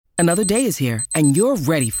Another day is here, and you're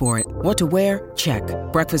ready for it. What to wear? Check.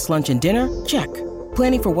 Breakfast, lunch, and dinner? Check.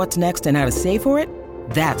 Planning for what's next and how to save for it?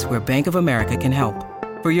 That's where Bank of America can help.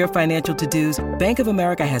 For your financial to-dos, Bank of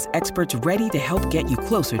America has experts ready to help get you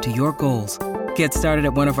closer to your goals. Get started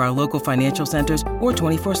at one of our local financial centers or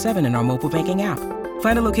 24/7 in our mobile banking app.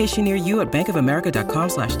 Find a location near you at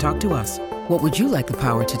bankofamerica.com/talktous. What would you like the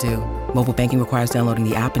power to do? Mobile banking requires downloading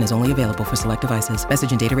the app and is only available for select devices.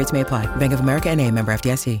 Message and data rates may apply. Bank of America N.A., member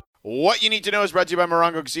FDIC. What you need to know is brought to you by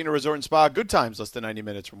Morongo Casino Resort and Spa. Good times, less than 90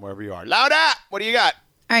 minutes from wherever you are. Lauda, what do you got?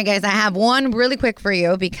 All right, guys, I have one really quick for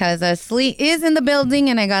you because Slee is in the building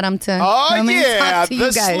and I got him to come and talk to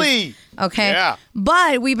you guys. Slee. Okay. Yeah.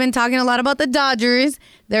 But we've been talking a lot about the Dodgers.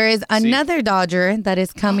 There is another Dodger that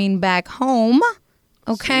is coming back home.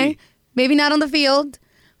 Okay. Maybe not on the field,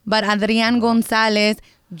 but Adrian Gonzalez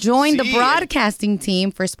joined the broadcasting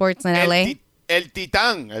team for Sportsnet LA. El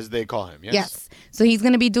Titan, as they call him. Yes. So he's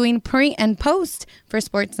going to be doing pre and post for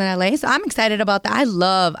Sportsnet LA. So I'm excited about that. I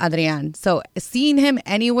love Adrian. So seeing him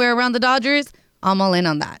anywhere around the Dodgers, I'm all in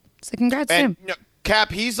on that. So congrats to him.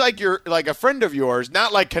 Cap, he's like a friend of yours,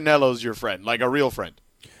 not like Canelo's your friend, like a real friend.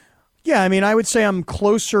 Yeah, I mean, I would say I'm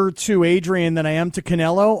closer to Adrian than I am to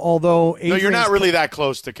Canelo, although Adrian's... No, you're not really that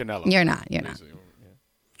close to Canelo. You're not.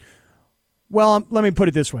 Well, let me put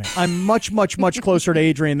it this way. I'm much, much, much closer to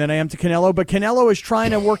Adrian than I am to Canelo, but Canelo is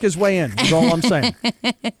trying to work his way in, is all I'm saying.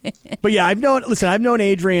 But yeah, I've known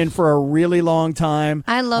Adrian for a really long time.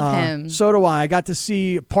 I love him. So do I. I got to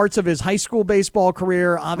see parts of his high school baseball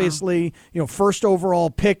career, obviously, first overall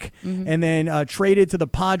pick, and then traded to the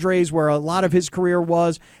Padres where a lot of his career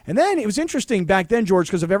was. And then it was interesting back then, George,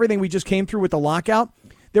 because of everything we just came through with the lockout.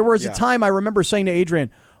 There was a time I remember saying to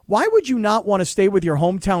Adrian, why would you not want to stay with your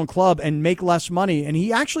hometown club and make less money? And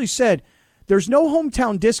he actually said, there's no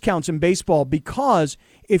hometown discounts in baseball because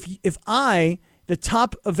if I, the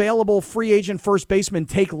top available free agent first baseman,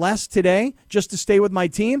 take less today just to stay with my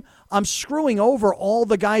team, I'm screwing over all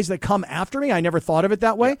the guys that come after me. I never thought of it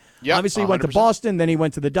that way. Yep, Obviously, he went to 100%. Boston, then he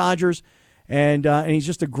went to the Dodgers, and he's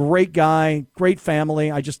just a great guy, great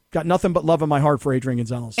family. I just got nothing but love in my heart for Adrian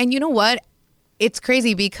Gonzalez. And you know what? It's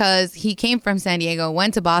crazy because he came from San Diego,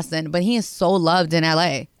 went to Boston, but he is so loved in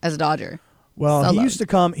LA as a Dodger. Well, So he loved.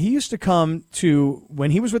 used to come to when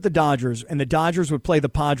he was with the Dodgers and the Dodgers would play the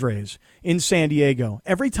Padres in San Diego.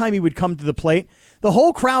 Every time he would come to the plate, the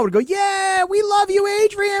whole crowd would go, "Yeah, we love you,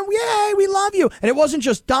 Adrian. Yay, we love you." And it wasn't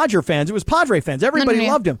just Dodger fans, it was Padre fans. Everybody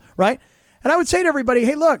loved him, right? And I would say to everybody,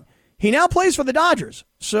 "Hey, look, he now plays for the Dodgers.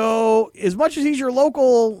 So, as much as he's your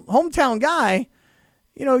local hometown guy,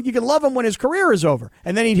 you can love him when his career is over."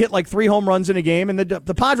 And then he'd hit like 3 home runs in a game, and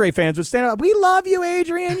the Padre fans would stand up. "We love you,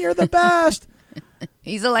 Adrian. You're the best."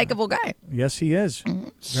 He's a likable guy. Yes, he is.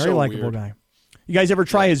 Very So likable weird. guy. You guys ever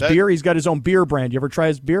try his beer? He's got his own beer brand. You ever try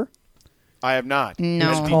his beer? I have not. No.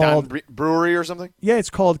 It's It's called called- Brewery or something? Yeah, it's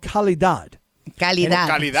called Calidad. Calidad.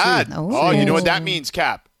 Calidad. Oh. Oh, you know what that means,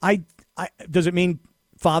 Cap? I does it mean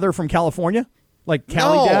father from California? Like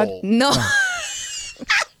Calidad? No.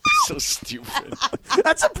 So stupid.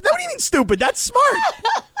 What do you mean stupid? That's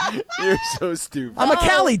smart. You're so stupid. I'm a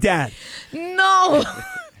Cali dad. No.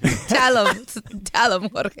 Tell him,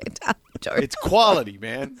 Jorge. Tell him, George. It's quality,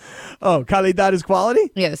 man. Oh, Calidad is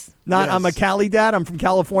quality? Yes. Not Yes. I'm a Cali dad. I'm from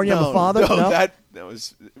California. I'm a father. No? That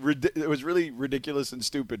was it was really ridiculous and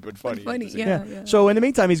stupid, but funny. Funny, At the same yeah. time. So in the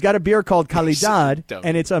meantime, he's got a beer called Calidad, dumb.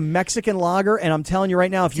 and it's a Mexican lager. And I'm telling you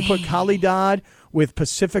right now, if you put Calidad with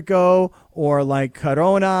Pacifico or like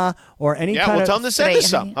Corona or any Yeah, kind well, of, tell them to send us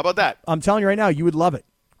some. How about that? I'm telling you right now, you would love it.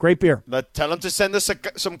 Great beer. Tell them to send us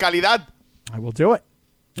some calidad. I will do it.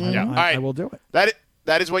 Yeah. All I right. will do it.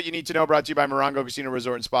 That is what you need to know. Brought to you by Morongo Casino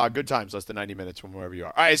Resort and Spa. Good times, less than 90 minutes from wherever you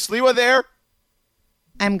are. All right, is Sliwa there?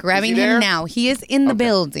 I'm grabbing Is he there? him now. He is in the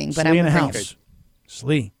building, but Slee I'm in the bringing- house.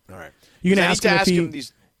 Slee. All right. You So gonna I need ask to him if ask he? him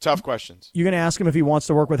these tough questions. You're gonna ask him if he wants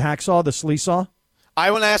to work with Hacksaw, the Slee saw.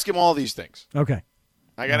 I will ask him all these things. Okay.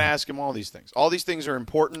 I got to ask him all these things. All these things are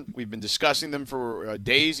important. We've been discussing them for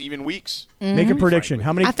days, even weeks. Make a prediction.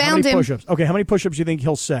 How many? I found how many him. push-ups? Okay. How many push-ups do you think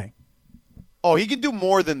he'll say? Oh, he can do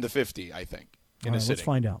more than the 50, I think, in All a right, sitting. let's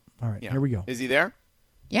find out. All right. Yeah. Here we go. Is he there?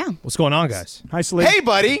 Yeah. What's going on, guys? Hi, Slee. Hey,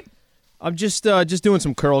 buddy. I'm just doing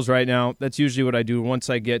some curls right now. That's usually what I do once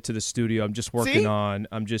I get to the studio. I'm just working See? I'm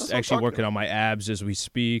That's just what I'm actually talking working about. on my abs as we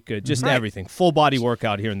speak. Just Right. everything. Full body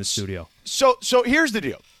workout here in the studio. So here's the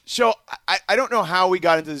deal. So I don't know how we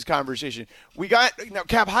got into this conversation. Now,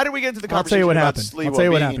 Cap, how did we get into the I'll conversation? tell you what about happened. Sliwa I'll tell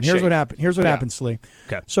you what being in happened. Here's shape? what happened. Here's what Yeah. happened, Slee.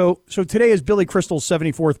 Okay. So today is Billy Crystal's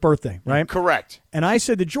 74th birthday, right? Correct. And I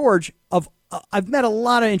said to George, I've met a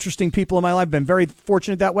lot of interesting people in my life. Been very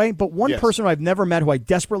fortunate that way. But one Yes. person who I've never met who I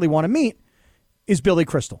desperately want to meet is Billy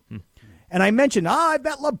Crystal. And I mentioned, I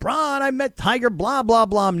met LeBron, I met Tiger, blah, blah,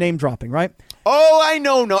 blah. I'm name dropping, right? Oh, I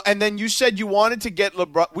know. No. And then you said you wanted to get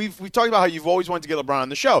LeBron. We've talked about how you've always wanted to get LeBron on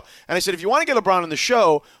the show. And I said, if you want to get LeBron on the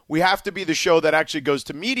show, we have to be the show that actually goes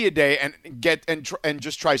to media day and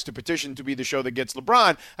just tries to petition to be the show that gets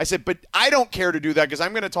LeBron. I said, but I don't care to do that because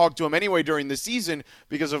I'm going to talk to him anyway during the season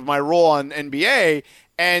because of my role on NBA.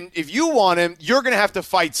 And if you want him, you're going to have to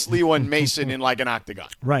fight Sliwa and Mason in like an octagon.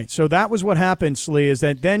 Right. So that was what happened, Slee, is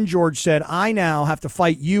that then George said, I now have to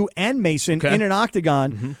fight you and Mason in an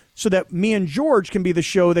octagon so that me and George can be the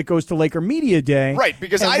show that goes to Laker Media Day. Right,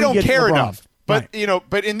 because I don't care enough. But,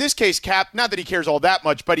 but in this case, Cap, not that he cares all that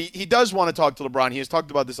much, but he does want to talk to LeBron. He has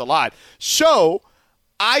talked about this a lot. So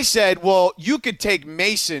I said, well, you could take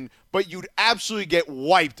Mason, but you'd absolutely get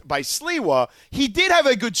wiped by Sliwa. He did have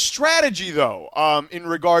a good strategy, though, in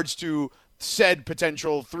regards to said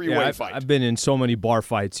potential three-way fight. I've been in so many bar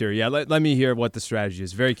fights here. Yeah, let me hear what the strategy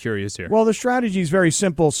is. Very curious here. Well, the strategy is very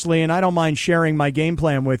simple, Slee, and I don't mind sharing my game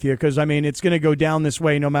plan with you because, I mean, it's going to go down this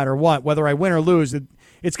way no matter what. Whether I win or lose,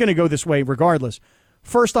 it's going to go this way regardless.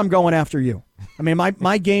 First, I'm going after you. I mean,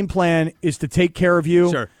 my game plan is to take care of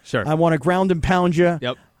you. Sure. I want to ground and pound you.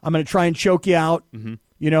 Yep. I'm going to try and choke you out. I'm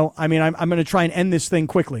going to try and end this thing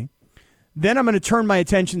quickly. Then I'm going to turn my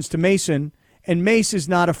attentions to Mason, and Mace is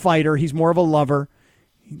not a fighter. He's more of a lover.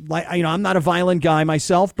 I'm not a violent guy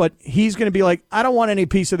myself, but he's going to be like, I don't want any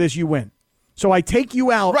piece of this. You win. So I take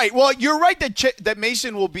you out. Right. Well, you're right that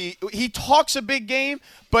Mason will be – he talks a big game,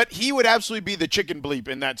 but he would absolutely be the chicken bleep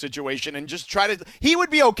in that situation and just try to – he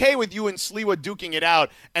would be okay with you and Sliwa duking it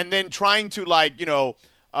out and then trying to,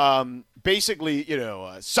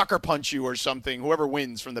 basically, sucker punch you or something, whoever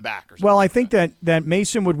wins from the back or something. Well, I think that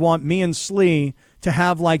Mason would want me and Slee to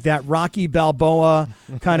have like that Rocky Balboa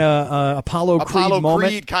kind of Apollo Creed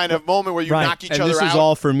moment. Creed kind of moment where you knock each other out. And this is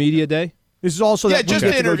all for Media Day? This is also that just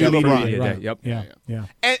to interview LeBron. Media Day. Yep. Yeah.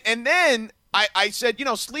 And then I said,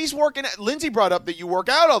 Slee's working – Lindsay brought up that you work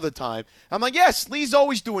out all the time. I'm like, yeah, Slee's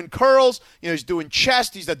always doing curls. He's doing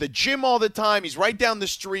chest. He's at the gym all the time. He's right down the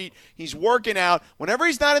street. He's working out. Whenever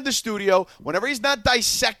he's not in the studio, whenever he's not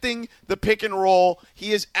dissecting the pick and roll,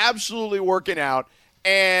 he is absolutely working out.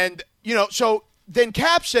 And, so – then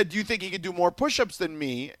Cap said, do you think he can do more push-ups than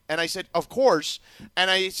me? And I said, of course.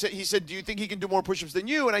 And he said, do you think he can do more push-ups than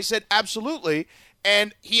you? And I said, absolutely.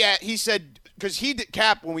 And he said, because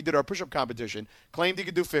Cap, when we did our push-up competition, claimed he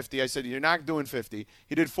could do 50. I said, you're not doing 50.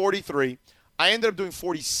 He did 43. I ended up doing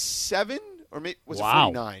 47, or maybe, was it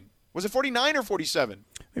 49? Was it 49 or 47?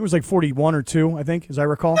 I think it was like 41 or 2, I think, as I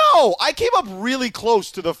recall. No, I came up really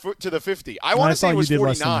close to the 50. I want to say it was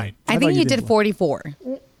 49. I think you did 44.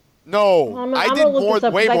 No, I did way more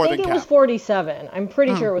than Cap. I think it was 47. I'm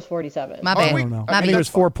pretty sure it was 47. My bad. I don't know. I think it was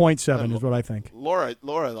 4.7 is what I think. Laura,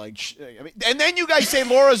 and then you guys say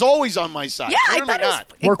Laura's always on my side. Yeah, I thought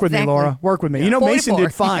not. Work with me, Laura. Work with me. Yeah. Mason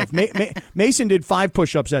 44. did 5. Mason did 5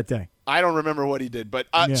 push-ups that day. I don't remember what he did. But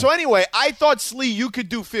so anyway, I thought, Slee, you could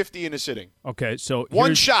do 50 in a sitting. Okay, so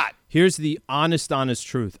one shot. Here's the honest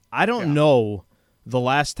truth. I don't know the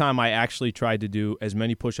last time I actually tried to do as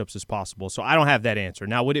many push-ups as possible, so I don't have that answer.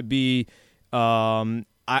 Now, would it be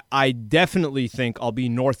I definitely think I'll be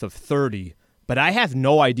north of 30, but I have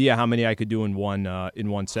no idea how many I could do in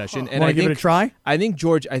one session. And Want to give it a try? I think,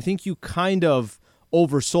 George, you kind of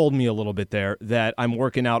oversold me a little bit there that I'm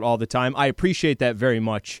working out all the time. I appreciate that very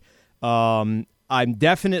much. I'm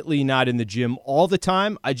definitely not in the gym all the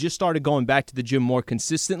time. I just started going back to the gym more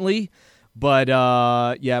consistently. But,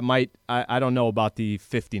 I don't know about the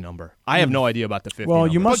 50 number. I have no idea about the 50 Well,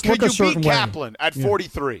 number. you must look a certain way. Could you beat Kaplan at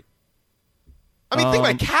 43? I mean, think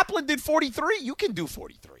about it. Kaplan did 43. You can do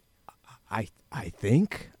 43. I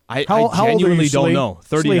think. How I old are you, genuinely don't Slee? know.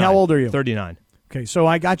 39. Slee, how old are you? 39. Okay, so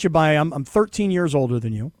I got you by I'm 13 years older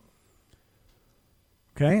than you.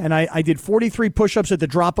 Okay, and I did 43 push-ups at the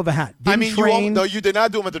drop of a hat. You did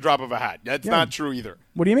not do them at the drop of a hat. That's not true either.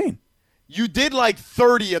 What do you mean? You did like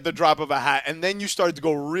 30 at the drop of a hat, and then you started to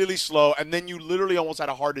go really slow, and then you literally almost had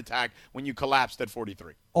a heart attack when you collapsed at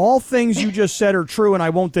 43. All things you just said are true, and I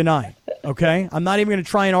won't deny. Okay? I'm not even going to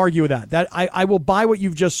try and argue with that. I will buy what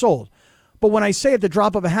you've just sold. But when I say at the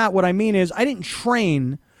drop of a hat, what I mean is I didn't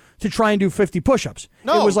train to try and do 50 push-ups.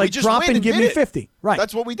 No, it was like we just drop and give me 50. Right.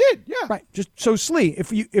 That's what we did. Yeah. Right. Just so Slee,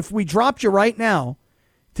 if we dropped you right now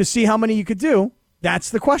to see how many you could do,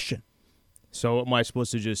 that's the question. So am I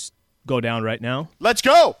supposed to just go down right now? Let's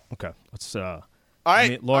go. Okay. Let's all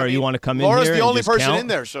right. Laura, you want to come in Laura's here? the only and just person count? in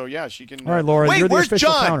there, so yeah, she can. All right, Laura, wait, you're the where's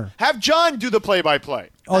official John? counter. Have John do the play-by-play.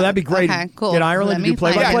 Oh, that'd be great. Okay, cool. Get Ireland Let to me do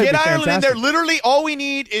play-by-play. Yeah, get It'd be Ireland in fantastic. there. Literally, all we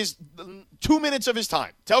need is 2 minutes of his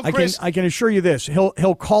time. Tell Chris. I can assure you this: he'll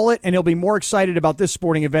call it, and he'll be more excited about this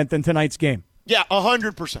sporting event than tonight's game. Yeah,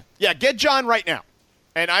 100%. Yeah, get John right now,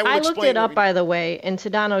 and I will I explain. looked it up, by the way, and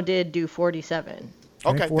Sedano did do 47.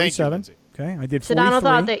 Okay, 47. Thank you, Lindsay. Okay, I did 43. Sedano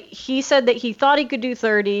thought that he said that he thought he could do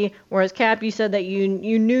 30, whereas Cap, you said that you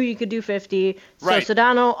knew you could do 50. So Right.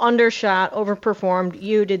 Sedano undershot, overperformed.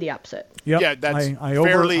 You did the opposite. Yep. Yeah, that's I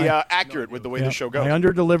fairly accurate with the way the show goes. I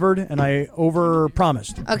underdelivered and I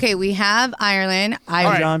overpromised. Okay, we have Ireland.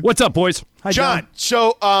 Hi, John. What's up, boys? Hi, John.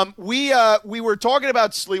 So we were talking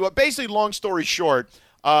about Sliwa. Basically, long story short,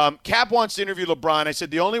 Cap wants to interview LeBron. I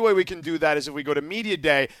said the only way we can do that is if we go to Media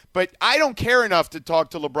Day. But I don't care enough to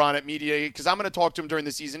talk to LeBron at Media Day because I'm going to talk to him during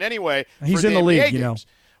the season anyway. He's for in the NBA league, games. you know.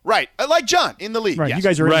 Right. Like John, in the league. Right, yes. you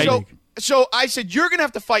guys are in the league. So I said, you're going to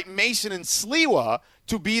have to fight Mason and Sliwa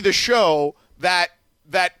to be the show that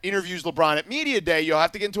interviews LeBron at Media Day. You'll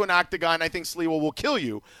have to get into an octagon. I think Sliwa will kill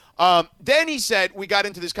you. Then he said, we got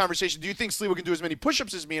into this conversation, do you think Sliwa can do as many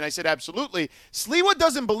push-ups as me? And I said, absolutely. Sliwa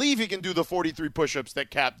doesn't believe he can do the 43 push-ups that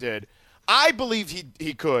Cap did. I believe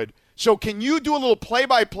he could. So can you do a little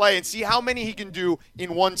play-by-play and see how many he can do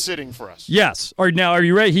in one sitting for us? Yes. All right, now, are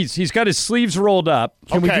you ready? He's got his sleeves rolled up.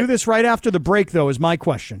 Can we Okay. do this right after the break, though, is my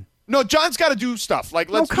question. No, John's got to do stuff. Like,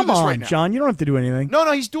 let's Oh, come do this on, right now. John. You don't have to do anything. No,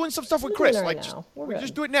 he's doing some stuff with Chris. doing it Like, right just, now. We're we good.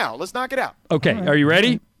 just do it now. Let's knock it out. Okay, are you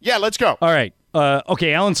ready? Yeah, let's go. All right.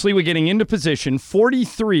 Okay, Alan Sliwa getting into position.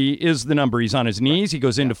 43 is the number. He's on his knees. He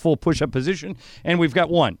goes into full push-up position. And we've got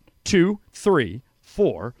 1, 2, 3,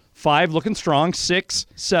 4, 5, looking strong. 6,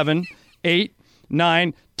 7, 8,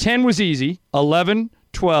 9, 10 was easy. 11,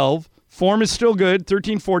 12. Form is still good.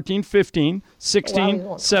 13, 14, 15, Wow, 16, he's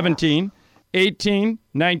going 17, 18,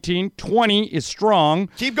 19, 20 is strong.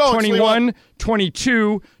 Keep going, 21,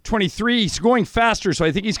 22, 23. He's going faster, so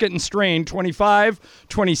I think he's getting strained. 25,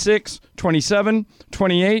 26, 27,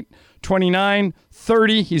 28, 29,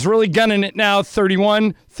 30. He's really gunning it now.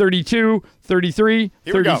 31, 32, 33,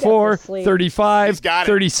 Here we go. 34, Sleep. 35, He's got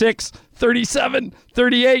it. 36, 37,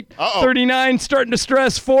 38, Uh-oh. 39, starting to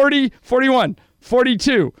stress. 40, 41,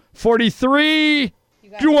 42, 43.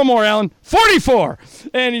 Do one more, Alan. 44.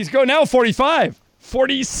 And he's going now 45.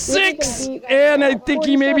 46. And I think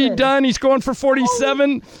he may be 47. done. He's going for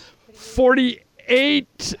 47.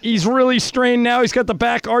 48. He's really strained now. He's got the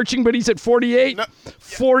back arching, but he's at 48. No.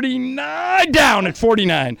 49. Down at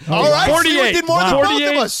 49. All right, 48. Sliwa did more than both of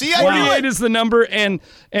 48. us. See, I knew 48 it. is the number, and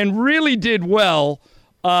really did well.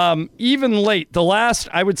 Even late. The last,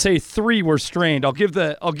 I would say, 3 were strained. I'll give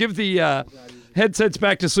the headsets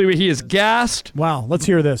back to Sliwa. He is gassed, Wow, let's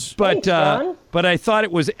hear this. but Thanks, John. but I thought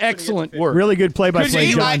it was excellent work. Really good play-by-play,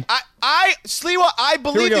 See, John. Sliwa, I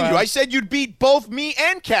believed go, in you. Al. I said you'd beat both me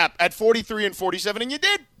and Cap at 43 and 47, and you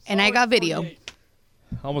did. And I got video.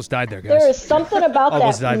 Almost died there, There guys. is something about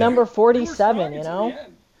Almost died that there. number 47, you know?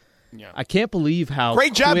 I can't believe how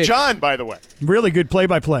Great job, quick- John, by the way. Really good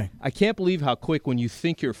play-by-play. I can't believe how quick when you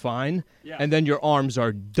think you're fine, and then your arms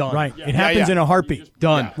are done. Right. It happens yeah. in a heartbeat.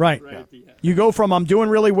 Done. Right. You go from I'm doing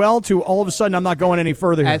really well to all of a sudden I'm not going any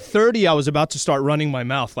further here. At 30, I was about to start running my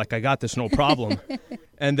mouth like I got this, no problem.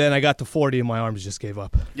 And then I got to 40 and my arms just gave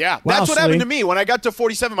up. Yeah, Wow, that's what happened Slee. to me. When I got to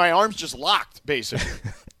 47, my arms just locked, basically.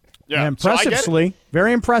 Yeah, Impressive, so I get it. Slee.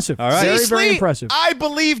 Very impressive. All right. Very, See, very Slee, impressive. I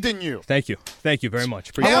believed in you. Thank you. Thank you very much. I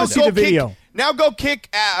Appreciate wanna that. see the video. Now go kick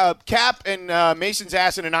Cap and Mason's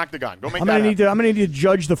ass in an octagon. Go make I'm that gonna need to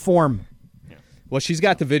judge the form. Well, she's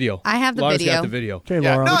got the video. I have the Laura's video. got the video. Okay,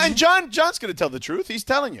 Yeah, Laura. no, and John's going to tell the truth. He's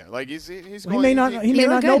telling you. Like he's he going. may not You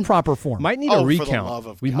look know good. proper form. Might need Oh, a for the recount. love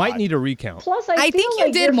of We God. might need a recount. Plus, I feel think you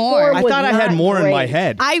like did your more. form I was thought I had not more in my great.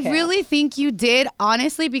 head. I really think you did,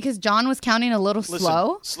 honestly, because John was counting a little Listen,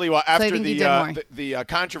 slow. Sliwa, I after think you did more. the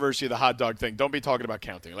controversy of the hot dog thing, don't be talking about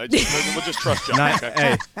counting. We'll just trust John. Nine, okay?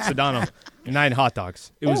 hey, Sedano, 9 hot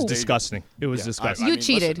dogs. It was Oh. disgusting. It was disgusting. You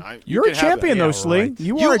cheated. You're a champion, though, Slee. right.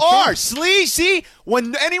 You You are a champion. are. Slee, see?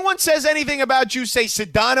 When anyone says anything about you, say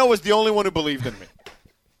Sedano was the only one who believed in me.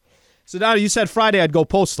 Sedano, you said Friday I'd go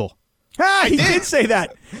postal. Ah, he did. did say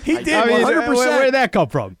that. He did, I mean, 100%. where'd that come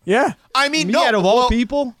from? Yeah. I mean, Me no. out of all well,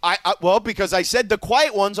 people? Well, because I said the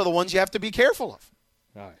quiet ones are the ones you have to be careful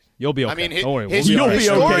of. You'll be okay. I mean, Don't worry. his- We'll You'll be be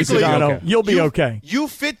all right. okay, Historically, Sedano. okay. You'll be okay. You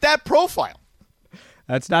fit that profile.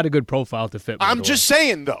 That's not a good profile to fit. by I'm the just way.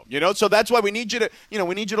 saying, though. So that's why we need you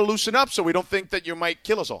to loosen up, so we don't think that you might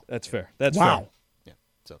kill us all. That's fair. That's Wow. Yeah.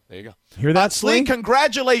 So there you go. Hear that, Slee? Slee?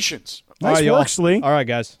 Congratulations. fair. Nice All right, y'all. work, Slee. All right,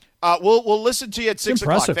 guys. We'll listen to you at 6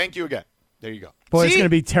 o'clock. impressive. Thank you again. There you go. Boy, it's See? going to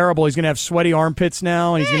be terrible. He's going to have sweaty armpits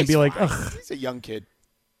now, and he's going to be like, fine. ugh. He's a young kid.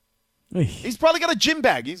 Way He's probably got a gym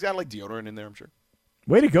bag. He's got like deodorant in there, I'm sure.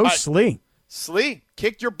 to go, right. Slee. Slee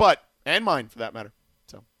kicked your butt and mine, for that matter.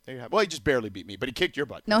 So There you have. Well, he just barely beat me, but he kicked your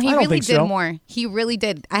butt. No, he I don't really think did so. more. He really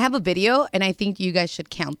did. I have a video, and I think you guys should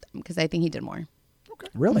count them because I think he did more.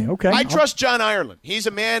 Really? Okay. I trust John Ireland. He's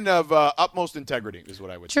a man of utmost integrity, is what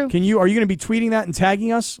I would say. True. Are you going to be tweeting that and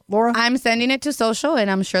tagging us, Laura? I'm sending it to social, and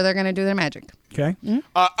I'm sure they're going to do their magic. Okay.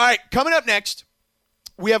 All right, coming up next,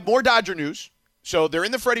 we have more Dodger news. So they're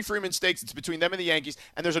in the Freddie Freeman Stakes. It's between them and the Yankees.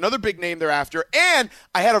 And there's another big name they're after. And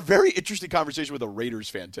I had a very interesting conversation with a Raiders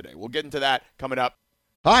fan today. We'll get into that coming up.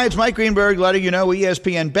 Hi, it's Mike Greenberg letting you know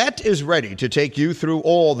ESPN Bet is ready to take you through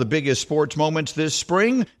all the biggest sports moments this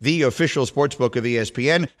spring. The official sportsbook of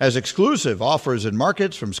ESPN has exclusive offers and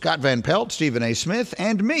markets from Scott Van Pelt, Stephen A. Smith,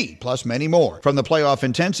 and me, plus many more. From the playoff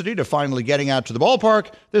intensity to finally getting out to the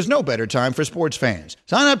ballpark, there's no better time for sports fans.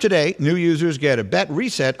 Sign up today. New users get a bet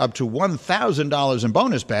reset up to $1,000 in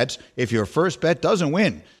bonus bets if your first bet doesn't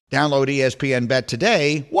win. Download ESPN Bet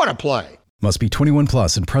today. What a play. Must be 21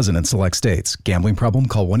 plus and present in select states. Gambling problem?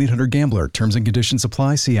 Call 1-800-GAMBLER. Terms and conditions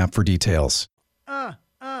apply. See app for details.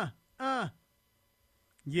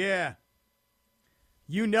 Yeah.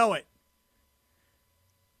 You know it.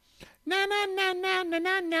 Na na na na na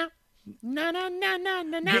na na na na na na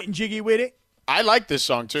na na. Getting jiggy with it. I like this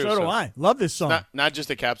song too. So do I. Love this song. Not just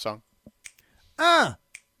a Cap song. Let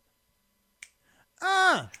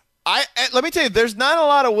me tell you, there's not a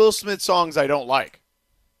lot of Will Smith songs I don't like.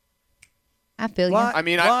 I feel you. What? I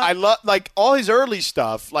mean, I love, like, all his early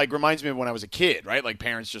stuff, like, reminds me of when I was a kid, right? Like,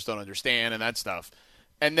 Parents Just Don't Understand and that stuff.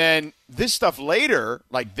 And then this stuff later,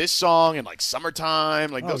 like this song and, like,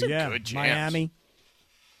 Summertime, like, those are good jams. Miami.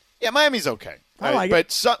 Yeah, Miami's okay. I like it.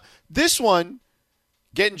 But this one,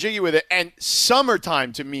 Getting Jiggy With It, and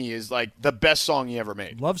Summertime to me is, like, the best song he ever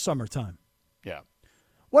made. Love Summertime. Yeah.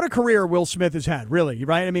 What a career Will Smith has had, really,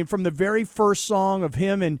 right? I mean, from the very first song of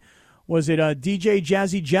him and was it DJ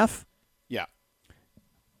Jazzy Jeff? Yeah.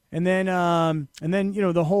 And then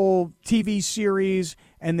the whole TV series,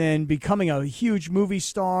 and then becoming a huge movie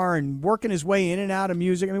star and working his way in and out of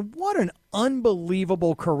music. I mean, what an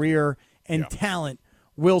unbelievable career and talent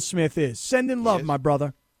Will Smith is. Send in love, my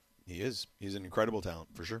brother. He is. He's an incredible talent,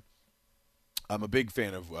 for sure. I'm a big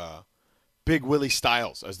fan of Big Willie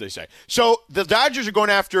Styles, as they say. So the Dodgers are going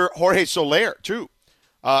after Jorge Soler, too.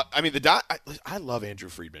 I mean, I love Andrew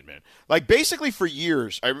Friedman, man. Like, basically for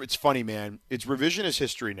years, it's funny, man. It's revisionist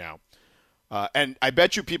history now. And I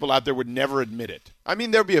bet you people out there would never admit it. I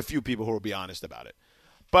mean, there'll be a few people who will be honest about it.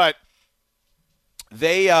 But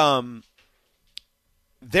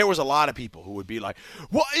there was a lot of people who would be like,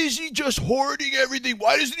 why is he just hoarding everything?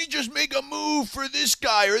 Why doesn't he just make a move for this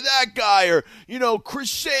guy or that guy? Or,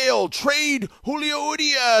 Chris Sale, trade Julio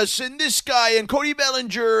Urias and this guy and Cody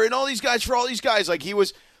Bellinger and all these guys for all these guys. Like,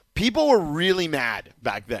 people were really mad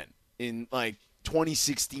back then in, like,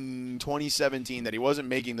 2016, 2017 that he wasn't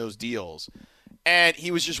making those deals. And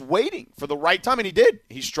he was just waiting for the right time, and he did.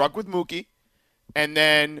 He struck with Mookie, and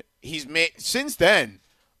then since then,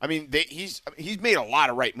 I mean, he's made a lot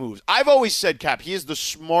of right moves. I've always said, Cap, he is the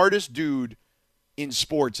smartest dude in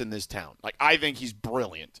sports in this town. Like, I think he's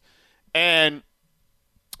brilliant. And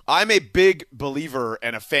I'm a big believer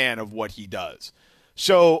and a fan of what he does.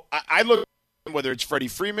 So I look, whether it's Freddie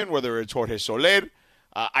Freeman, whether it's Jorge Soler,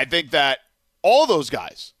 I think that all those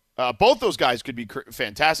guys, both those guys could be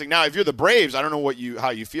fantastic. Now, if you're the Braves, I don't know how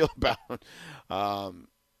you feel about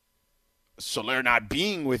Soler not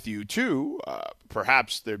being with you too.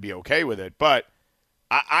 Perhaps they'd be okay with it, but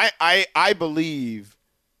I believe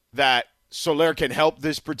that Soler can help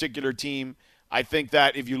this particular team. I think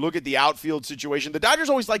that if you look at the outfield situation, the Dodgers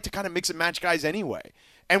always like to kind of mix and match guys anyway.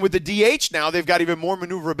 And with the DH now, they've got even more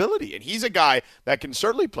maneuverability. And he's a guy that can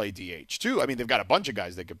certainly play DH too. I mean, they've got a bunch of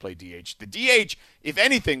guys that can play DH. The DH, if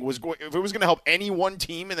anything, if it was going to help any one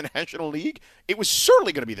team in the National League, it was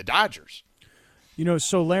certainly going to be the Dodgers.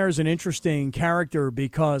 Soler is an interesting character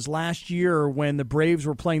because last year when the Braves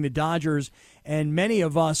were playing the Dodgers, and many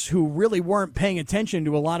of us who really weren't paying attention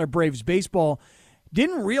to a lot of Braves baseball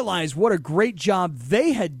didn't realize what a great job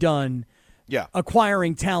they had done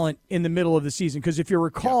acquiring talent in the middle of the season. Because if you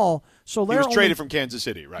recall, Soler he was traded from Kansas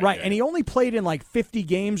City, right? Right, and he only played in like 50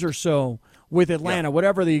 games or so with Atlanta,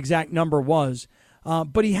 whatever the exact number was.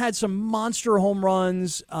 But he had some monster home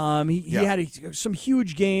runs. He had some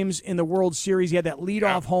huge games in the World Series. He had that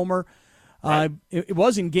leadoff homer. It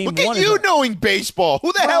was in game one. Look at you knowing baseball.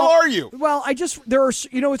 Who the hell are you? Well,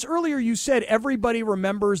 it's earlier you said everybody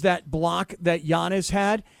remembers that block that Giannis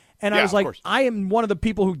had. And I was like, I am one of the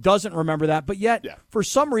people who doesn't remember that. But yet, for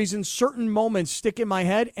some reason, certain moments stick in my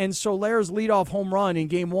head. And Soler's leadoff home run in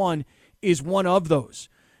game one is one of those,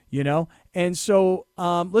 And so,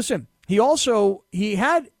 listen, he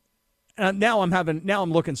had now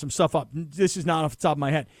I'm looking some stuff up. This is not off the top of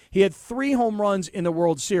my head. He had 3 home runs in the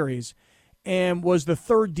World Series and was the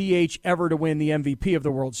 3rd DH ever to win the MVP of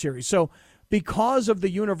the World Series. So because of the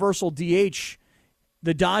universal DH,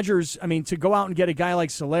 the Dodgers, to go out and get a guy like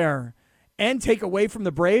Soler and take away from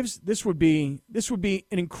the Braves, this would be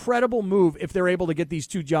an incredible move if they're able to get these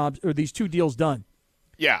 2 deals done.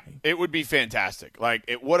 Yeah, it would be fantastic.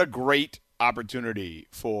 What a great opportunity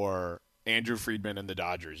for Andrew Friedman and the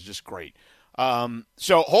Dodgers. Just great.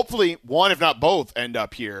 So hopefully one, if not both, end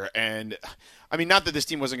up here. And not that this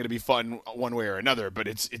team wasn't going to be fun one way or another, but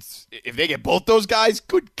it's if they get both those guys,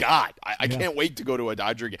 good God, I can't wait to go to a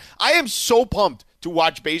Dodger game. I am so pumped to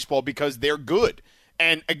watch baseball because they're good.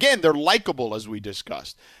 And again, they're likable, as we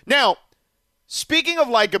discussed. Now, speaking of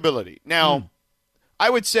likability, I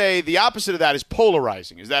would say the opposite of that is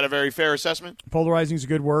polarizing. Is that a very fair assessment? Polarizing is a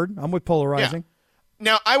good word. I'm with polarizing. Yeah.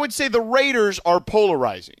 Now, I would say the Raiders are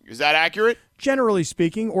polarizing. Is that accurate? Generally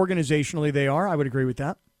speaking, organizationally they are. I would agree with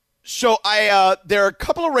that. So there are a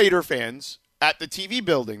couple of Raider fans at the TV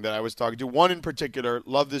building that I was talking to. One in particular,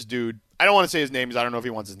 love this dude. I don't want to say his name because I don't know if he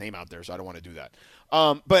wants his name out there, so I don't want to do that.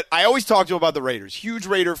 But I always talk to him about the Raiders. Huge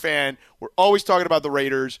Raider fan. We're always talking about the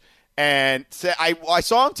Raiders. And I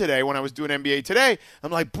saw him today when I was doing NBA Today.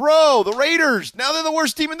 I'm like, bro, the Raiders, now they're the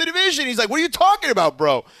worst team in the division. He's like, what are you talking about,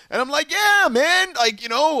 bro? And I'm like, yeah, man,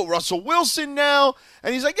 Russell Wilson now.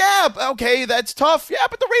 And he's like, yeah, okay, that's tough. Yeah,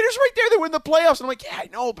 but the Raiders right there, they win the playoffs. And I'm like, yeah, I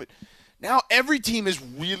know, but now every team is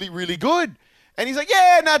really, really good. And he's like,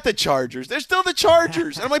 yeah, not the Chargers. They're still the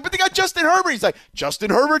Chargers. And I'm like, but they got Justin Herbert. He's like, Justin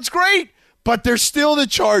Herbert's great. But they're still the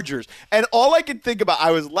Chargers. And all I could think about, I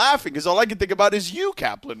was laughing, because all I could think about is you,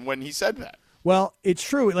 Kaplan, when he said that. Well, it's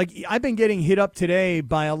true. I've been getting hit up today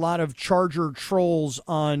by a lot of Charger trolls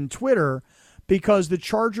on Twitter because the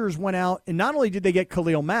Chargers went out, and not only did they get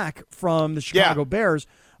Khalil Mack from the Chicago Bears,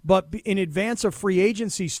 but in advance of free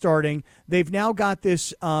agency starting, they've now got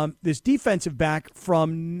this defensive back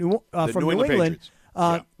from New England,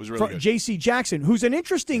 J.C. Jackson, who's an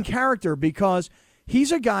interesting character because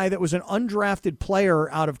he's a guy that was an undrafted player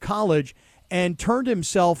out of college and turned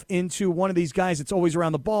himself into one of these guys that's always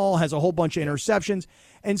around the ball, has a whole bunch of interceptions.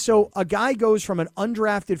 And so a guy goes from an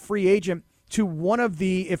undrafted free agent to one of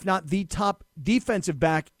the, if not the top defensive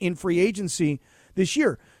back in free agency this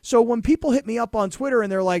year. So when people hit me up on Twitter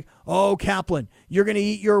and they're like, oh, Kaplan, you're going to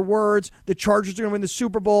eat your words. The Chargers are going to win the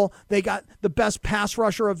Super Bowl. They got the best pass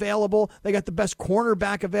rusher available. They got the best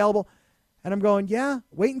cornerback available. And I'm going, yeah,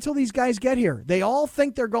 wait until these guys get here. They all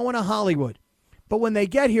think they're going to Hollywood. But when they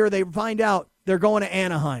get here, they find out they're going to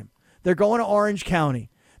Anaheim. They're going to Orange County.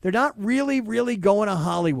 They're not really, really going to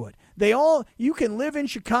Hollywood. You can live in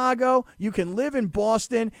Chicago, you can live in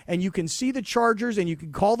Boston, and you can see the Chargers, and you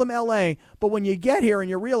can call them L.A., but when you get here and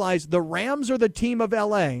you realize the Rams are the team of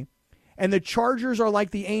L.A., and the Chargers are like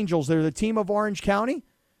the Angels, they're the team of Orange County,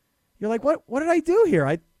 you're like, what did I do here?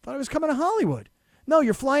 I thought I was coming to Hollywood. No,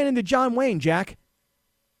 you're flying into John Wayne, Jack.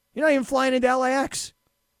 You're not even flying into LAX.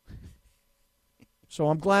 So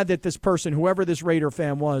I'm glad that this person, whoever this Raider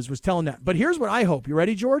fan was telling that. But here's what I hope. You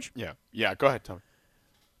ready, George? Yeah, go ahead, Tommy.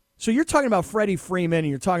 So you're talking about Freddie Freeman and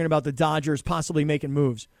you're talking about the Dodgers possibly making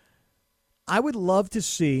moves. I would love to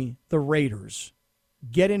see the Raiders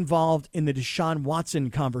get involved in the Deshaun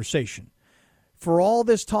Watson conversation. For all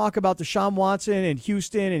this talk about Deshaun Watson and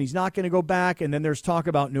Houston, and he's not going to go back, and then there's talk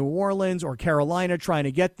about New Orleans or Carolina trying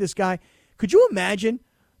to get this guy. Could you imagine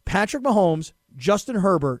Patrick Mahomes, Justin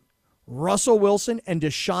Herbert, Russell Wilson, and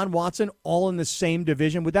Deshaun Watson all in the same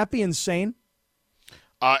division? Would that be insane?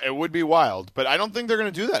 It would be wild, but I don't think they're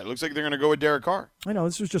going to do that. It looks like they're going to go with Derek Carr. I know,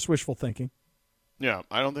 this was just wishful thinking. Yeah,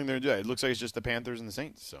 I don't think they're going to do that. It looks like it's just the Panthers and the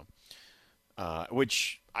Saints, so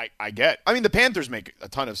which I get. I mean, the Panthers make a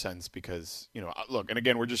ton of sense because, look, and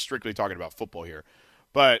again, we're just strictly talking about football here,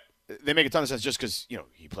 but they make a ton of sense just because,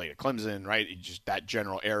 he played at Clemson, right? Just that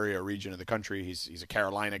general area, region of the country. He's a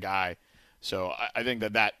Carolina guy. So I think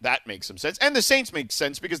that makes some sense. And the Saints make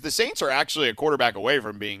sense because the Saints are actually a quarterback away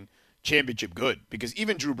from being championship good because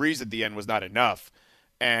even Drew Brees at the end was not enough.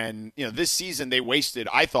 And, this season they wasted,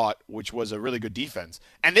 I thought, which was a really good defense.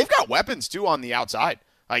 And they've got weapons, too, on the outside.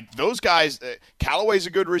 Like those guys, Callaway's a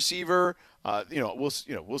good receiver.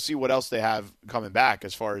 We'll see what else they have coming back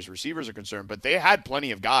as far as receivers are concerned. But they had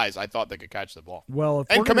plenty of guys I thought that could catch the ball. Well,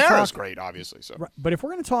 and Kamara's great, obviously. So, but if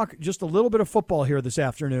we're going to talk just a little bit of football here this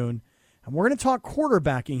afternoon, and we're going to talk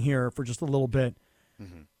quarterbacking here for just a little bit,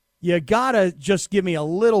 you got to just give me a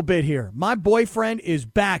little bit here. My boyfriend is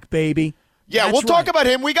back, baby. Yeah, we'll talk about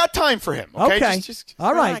him. We got time for him. Okay. Just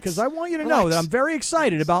all right, because I want you to know that I'm very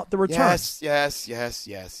excited about the return. Yes.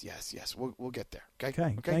 We'll get there.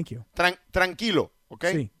 Okay. Thank you. Tranquilo.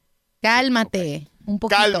 Okay. Sí. Cálmate. Un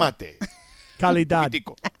poquito. Cálmate. Calidad.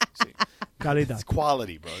 Poquitico. Sí. Calidad. It's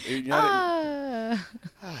quality, bro. All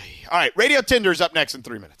right, Radio Tinder's up next in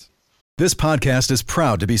 3 minutes. This podcast is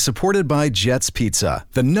proud to be supported by Jets Pizza,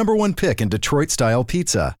 the #1 pick in Detroit-style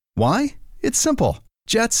pizza. Why? It's simple.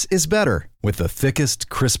 Jets is better. With the thickest,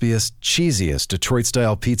 crispiest, cheesiest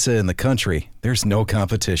Detroit-style pizza in the country, there's no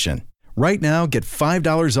competition. Right now, get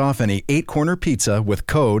 $5 off any 8-corner pizza with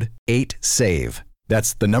code 8SAVE.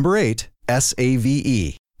 That's the number 8,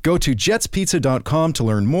 SAVE. Go to jetspizza.com to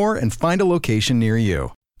learn more and find a location near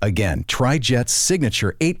you. Again, try Jet's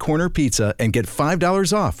signature 8-corner pizza and get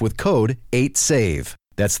 $5 off with code 8SAVE.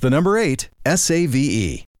 That's the number 8,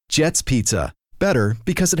 SAVE. Jet's Pizza. Better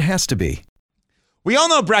because it has to be. We all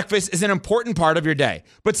know breakfast is an important part of your day,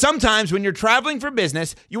 but sometimes when you're traveling for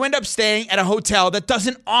business, you end up staying at a hotel that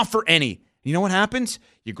doesn't offer any. You know what happens?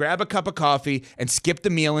 You grab a cup of coffee and skip the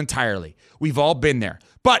meal entirely. We've all been there.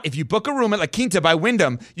 But if you book a room at La Quinta by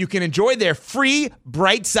Wyndham, you can enjoy their free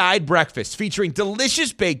Bright Side breakfast featuring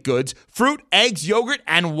delicious baked goods, fruit, eggs, yogurt,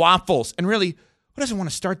 and waffles. And really, who doesn't want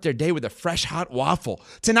to start their day with a fresh hot waffle?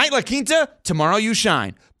 Tonight, La Quinta, tomorrow you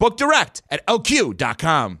shine. Book direct at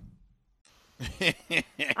lq.com.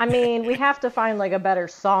 I mean, we have to find like a better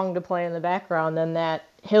song to play in the background than that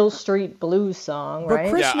Hill Street Blues song, right?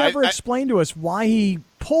 But Chris never explained to us why he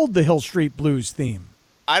pulled the Hill Street Blues theme.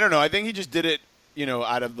 I don't know. I think he just did it,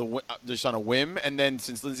 out of just on a whim. And then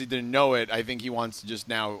since Lindsay didn't know it, I think he wants to just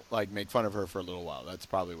now make fun of her for a little while. That's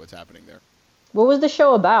probably what's happening there. What was the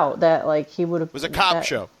show about that he would have... It was a cop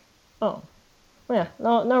show. Oh. Yeah,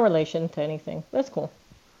 no relation to anything. That's cool.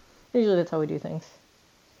 Usually that's how we do things.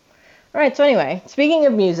 All right, so anyway, speaking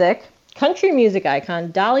of music, country music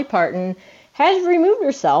icon Dolly Parton has removed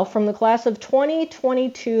herself from the class of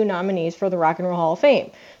 2022 nominees for the Rock and Roll Hall of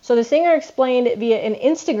Fame. So the singer explained via an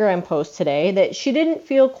Instagram post today that she didn't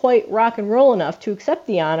feel quite rock and roll enough to accept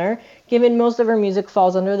the honor, given most of her music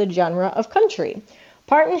falls under the genre of country.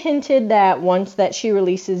 Parton hinted that once that she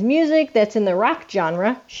releases music that's in the rock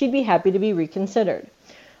genre, she'd be happy to be reconsidered.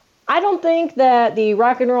 I don't think that the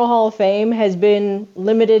Rock and Roll Hall of Fame has been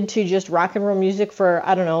limited to just rock and roll music for,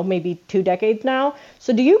 I don't know, maybe 2 decades now.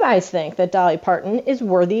 So do you guys think that Dolly Parton is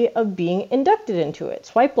worthy of being inducted into it?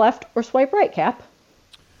 Swipe left or swipe right, Cap?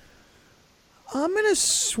 I'm going to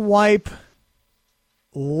swipe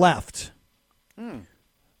left.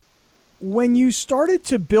 When you started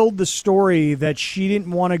to build the story that she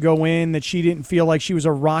didn't want to go in, that she didn't feel like she was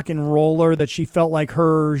a rock and roller, that she felt like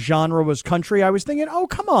her genre was country, I was thinking, oh,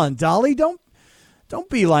 come on, Dolly, don't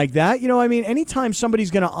be like that. Anytime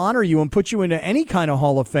somebody's going to honor you and put you into any kind of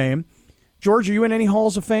Hall of Fame. George, are you in any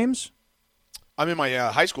Halls of Fames? I'm in my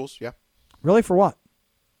high schools, yeah. Really? For what?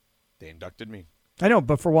 They inducted me. I know,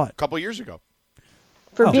 but for what? A couple years ago.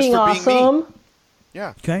 For being awesome?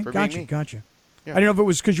 Yeah. Okay, gotcha. Yeah. I didn't know if it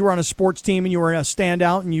was because you were on a sports team and you were a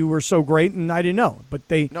standout and you were so great, and I didn't know. But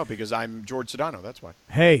No, because I'm George Sedano, that's why.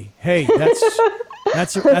 Hey,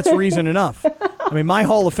 that's reason enough. I mean, my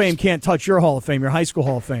Hall of Fame can't touch your Hall of Fame, your high school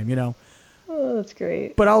Hall of Fame, Oh, that's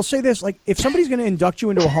great. But I'll say this, if somebody's going to induct you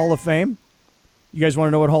into a Hall of Fame, you guys want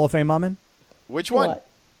to know what Hall of Fame I'm in? Which one? What?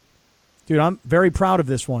 Dude, I'm very proud of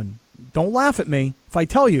this one. Don't laugh at me if I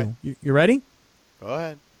tell you. You ready? Go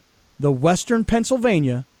ahead. The Western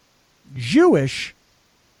Pennsylvania Jewish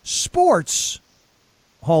Sports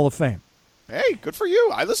Hall of Fame. Hey, good for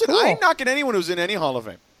you. I ain't knocking anyone who's in any Hall of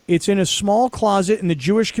Fame. It's in a small closet in the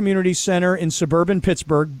Jewish Community Center in suburban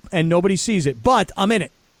Pittsburgh, and nobody sees it, but I'm in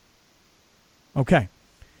it. Okay.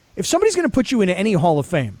 If somebody's going to put you into any Hall of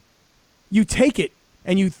Fame, you take it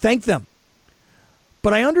and you thank them.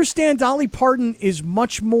 But I understand Dolly Parton is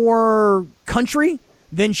much more country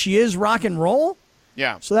than she is rock and roll.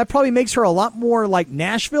 Yeah. So that probably makes her a lot more like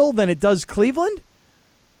Nashville than it does Cleveland.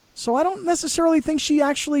 So I don't necessarily think she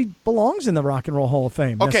actually belongs in the Rock and Roll Hall of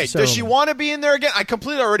Fame. Okay, does she want to be in there again? I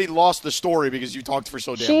completely already lost the story because you talked for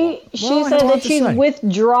so damn long. She said that she's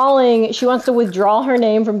withdrawing. She wants to withdraw her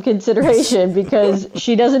name from consideration because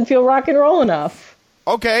she doesn't feel rock and roll enough.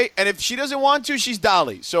 Okay, and if she doesn't want to, she's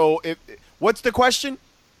Dolly. So what's the question?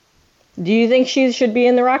 Do you think she should be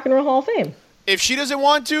in the Rock and Roll Hall of Fame? If she doesn't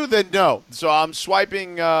want to, then no. So I'm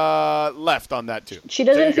swiping left on that too. She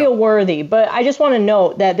doesn't feel worthy, but I just want to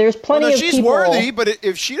note that there's plenty of people. She's worthy, but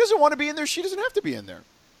if she doesn't want to be in there, she doesn't have to be in there.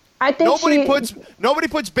 I think nobody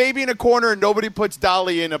puts Baby in a corner and nobody puts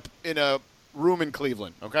Dolly in a room in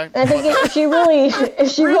Cleveland. Okay. I think if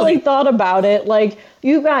she really thought about it,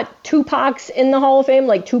 you got Tupac's in the Hall of Fame.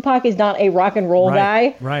 Tupac is not a rock and roll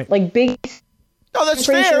guy. Right. Biggie No, that's I'm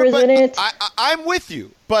pretty fair, sure is but in it. I'm with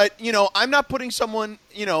you. But, I'm not putting someone,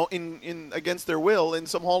 in against their will in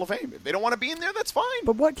some Hall of Fame. If they don't want to be in there, that's fine.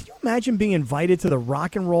 But what, can you imagine being invited to the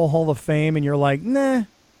Rock and Roll Hall of Fame and you're like, nah,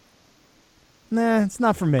 it's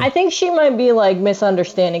not for me. I think she might be like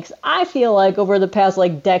misunderstanding. 'Cause I feel like over the past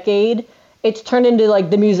like decade, it's turned into like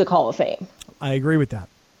the Music Hall of Fame. I agree with that.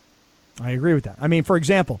 I mean, for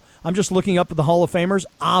example, I'm just looking up at the Hall of Famers.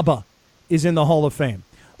 ABBA is in the Hall of Fame.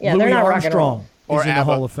 Yeah, Louis they're not rock and Armstrong roll. Or is in the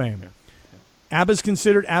ABBA. Hall of Fame. ABBA's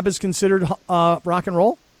considered rock and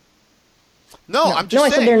roll? No, I'm just No, I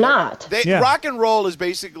saying. said they're not. Yeah. Rock and roll is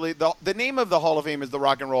basically, the name of the Hall of Fame is the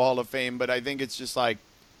Rock and Roll Hall of Fame, but I think it's just like,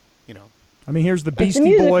 I mean, here's the the Beastie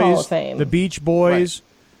Music Hall Boys, of Fame. the Beach Boys,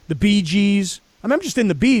 the Bee Gees. I mean, I'm just in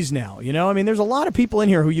the Bees now, I mean, there's a lot of people in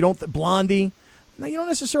here who you don't, Blondie, now you don't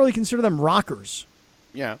necessarily consider them rockers.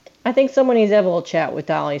 yeah. I think someone needs to have a little chat with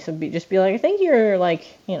Dolly. So just be like, I think you're like,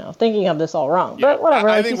 thinking of this all wrong. But whatever.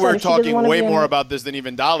 I like think you we're said, if she doesn't talking wanna way be in more it- about this than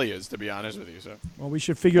even Dolly is, to be honest with you. So. Well, we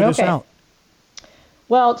should figure this Okay. out.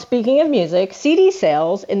 Well, speaking of music, CD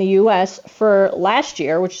sales in the U.S. for last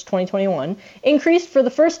year, which is 2021, increased for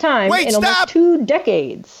the first time Wait, in stop! almost 2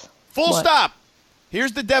 decades. Full What? stop.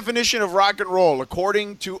 Here's the definition of rock and roll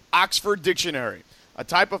according to Oxford Dictionary. A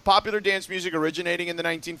type of popular dance music originating in the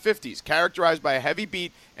 1950s, characterized by a heavy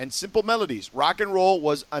beat and simple melodies. Rock and roll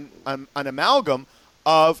was an amalgam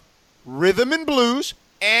of rhythm and blues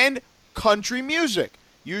and country music,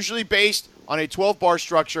 usually based on a 12-bar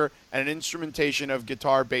structure and an instrumentation of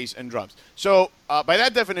guitar, bass, and drums. So, by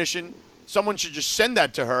that definition, someone should just send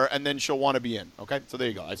that to her, and then she'll want to be in. Okay? So there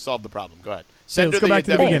you go. I solved the problem. Go ahead. Send Let's her go back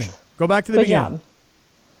to the definition. beginning. Go back to the Good beginning. job.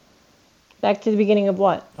 Back to the beginning of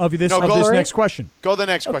what? Of this, No, of go- this next question. Go to the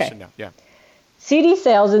next Okay. question now. Yeah. CD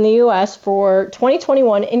sales in the U.S. for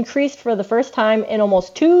 2021 increased for the first time in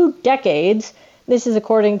almost 2 decades. This is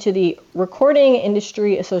according to the Recording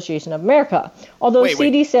Industry Association of America. Although Wait.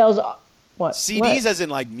 CD sales, what? CDs What? as in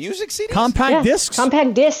like music CDs? Compact Yeah, discs?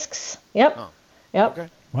 Compact discs. Yep. Yep. okay. Wow, I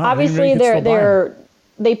didn't Obviously, know you could still buy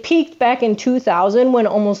they peaked back in 2000 when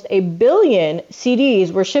almost 1 billion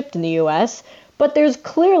CDs were shipped in the U.S. But there's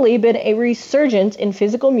clearly been a resurgence in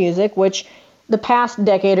physical music, which the past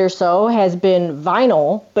decade or so has been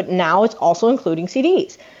vinyl, but now it's also including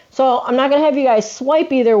CDs. So I'm not going to have you guys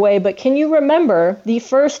swipe either way, but can you remember the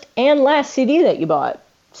first and last CD that you bought?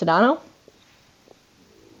 Sedano?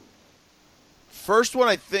 First one,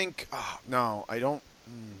 I think. Oh, no, I don't.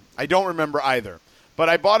 I don't remember either. But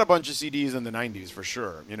I bought a bunch of CDs in the '90s for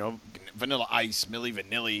sure. Vanilla Ice, Milli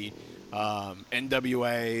Vanilli,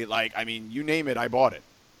 NWA. Like, I mean, you name it, I bought it.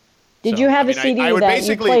 Did So, you have I mean, a CD I would that you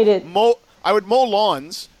basically played it? I would mow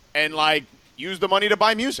lawns and like use the money to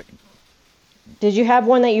buy music. Did you have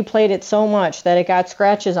one that you played it so much that it got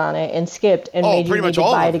scratches on it and skipped and made you pretty need much to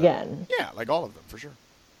all buy of it them. again? Yeah, like all of them for sure.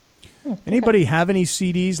 Anybody have any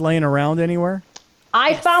CDs laying around anywhere?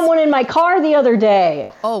 I found one in my car the other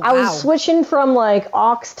day. Oh, I wow. was switching from like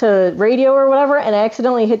aux to radio or whatever, and I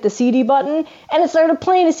accidentally hit the CD button, and it started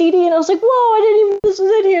playing a CD, and I was like, whoa, I didn't even know this was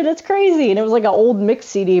in here. That's crazy. And it was like an old mix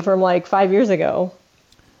CD from like 5 years ago.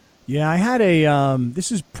 Yeah, I had this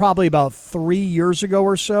is probably about 3 years ago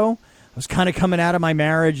or so. I was kind of coming out of my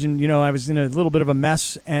marriage and, I was in a little bit of a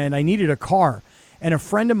mess and I needed a car. And a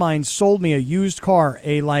friend of mine sold me a used car,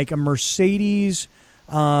 a Mercedes,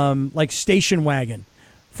 station wagon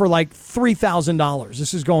for like $3,000.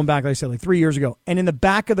 This is going back, like I said, like 3 years ago. And in the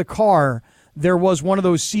back of the car, there was one of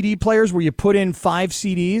those CD players where you put in 5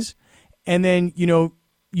 CDs and then, you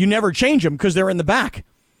never change them because they're in the back.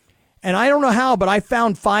 And I don't know how, but I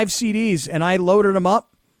found 5 CDs and I loaded them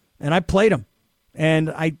up and I played them.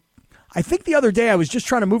 And I think the other day I was just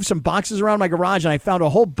trying to move some boxes around my garage and I found a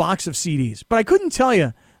whole box of CDs. But I couldn't tell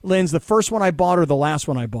you, Linz, the first one I bought or the last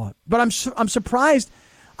one I bought. But I'm surprised.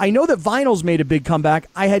 I know that vinyl's made a big comeback.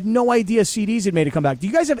 I had no idea CDs had made a comeback. Do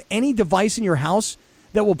you guys have any device in your house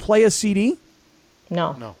that will play a CD?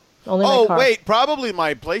 No. Only my car. Wait, probably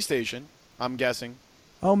my PlayStation, I'm guessing.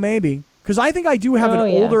 Oh, maybe. Because I think I do have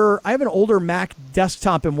an older Mac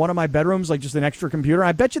desktop in one of my bedrooms, like just an extra computer.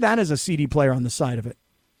 I bet you that has a CD player on the side of it.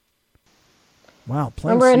 Wow,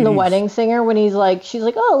 playing Remember in The CDs. Wedding Singer when she's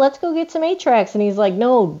like, oh, let's go get some 8-tracks. And he's like,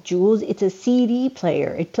 no, Jules, it's a CD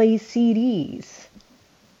player. It plays CDs.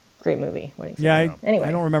 Great movie. Wedding Singer. Yeah, Anyway.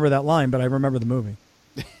 I don't remember that line, but I remember the movie.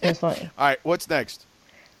 It's funny. All right, what's next?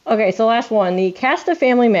 Okay, so last one. The cast of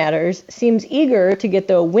Family Matters seems eager to get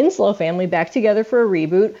the Winslow family back together for a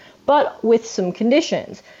reboot, but with some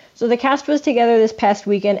conditions. So the cast was together this past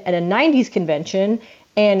weekend at a 90s convention,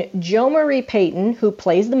 and Jo Marie Payton, who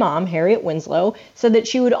plays the mom, Harriet Winslow, said that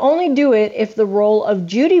she would only do it if the role of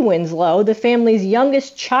Judy Winslow, the family's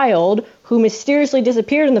youngest child, who mysteriously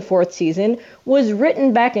disappeared in the 4th season, was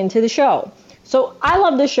written back into the show. So I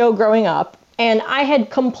loved this show growing up, and I had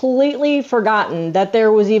completely forgotten that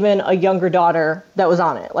there was even a younger daughter that was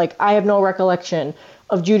on it. Like, I have no recollection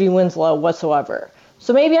of Judy Winslow whatsoever.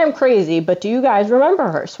 So maybe I'm crazy, but do you guys remember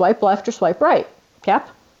her? Swipe left or swipe right? Cap?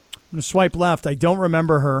 I'm going to swipe left. I don't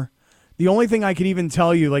remember her. The only thing I could even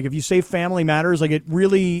tell you, like if you say Family Matters, like it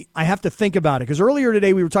really, I have to think about it. Because earlier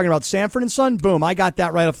today we were talking about Sanford and Son. Boom, I got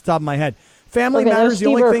that right off the top of my head. Family Matters, the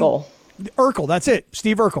only Urkel. thing. Urkel, that's it.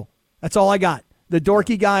 Steve Urkel. That's all I got. The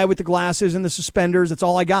dorky guy with the glasses and the suspenders, that's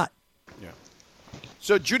all I got. Yeah.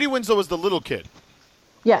 So Judy Winslow was the little kid.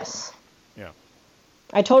 Yes. Yeah.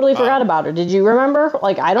 I totally forgot about her. Did you remember?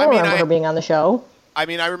 Like, I don't remember her being on the show. I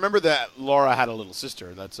mean, I remember that Laura had a little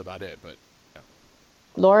sister. That's about it. But yeah.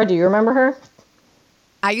 Laura, do you remember her?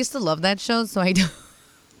 I used to love that show, so I do.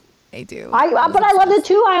 I do. But I loved it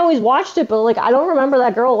too. I always watched it, but like I don't remember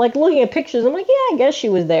that girl. Like looking at pictures, I'm like, yeah, I guess she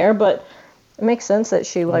was there, but it makes sense that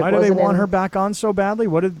she like. Why do they want her back on so badly?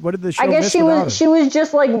 What did the show? I guess she was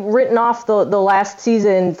just like written off the last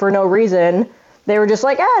season for no reason. They were just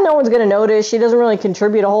like, no one's gonna notice. She doesn't really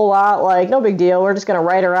contribute a whole lot. Like, no big deal. We're just gonna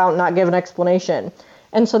write her out and not give an explanation.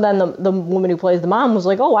 And so then the woman who plays the mom was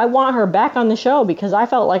like, oh, I want her back on the show because I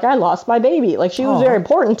felt like I lost my baby. Like she was very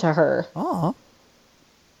important to her. Oh.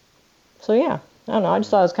 So yeah, I don't know. I just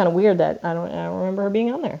thought it was kind of weird that I don't remember her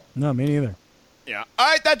being on there. No, me neither. Yeah. All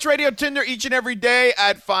right, that's Radio Tinder each and every day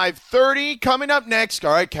at 5:30. Coming up next,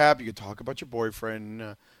 all right, Cap, you can talk about your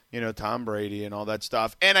boyfriend, Tom Brady and all that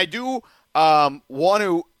stuff. And I do want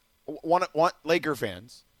Laker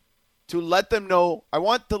fans to let them know. I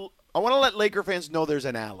want to let Laker fans know there's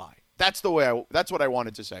an ally. That's what I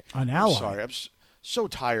wanted to say. An ally. I'm sorry, I'm so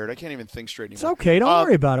tired. I can't even think straight anymore. It's okay. Don't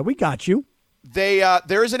worry about it. We got you.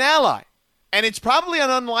 There is an ally. And it's probably an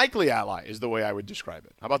unlikely ally is the way I would describe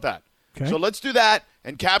it. How about that? Okay. So let's do that.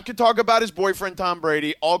 And Cap can talk about his boyfriend, Tom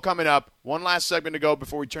Brady, all coming up. One last segment to go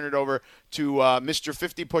before we turn it over to Mr.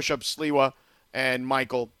 50 Push-Up Sliwa and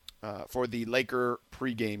Michael for the Laker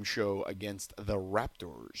pregame show against the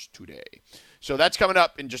Raptors today. So that's coming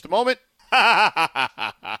up in just a moment.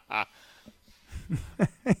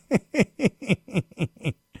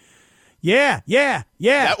 Yeah.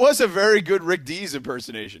 That was a very good Rick Dees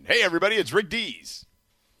impersonation. Hey, everybody, it's Rick Dees.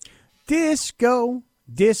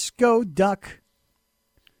 Disco duck.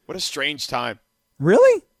 What a strange time.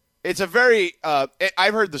 Really? It's a very,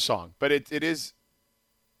 I've heard the song, but it's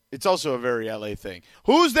also a very LA thing.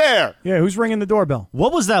 Who's there? Yeah, who's ringing the doorbell?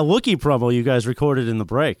 What was that Wookiee promo you guys recorded in the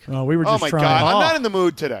break? Oh, we were just trying. Oh, my God. I'm not in the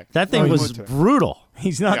mood today. That thing was brutal.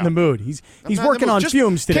 He's not in the mood. He's working on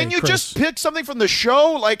fumes today. Can you Chris. just pick something from the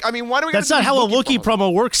show? Like, I mean, why do we? That's not how a Wookiee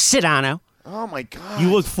promo works. Sit down. Oh my God!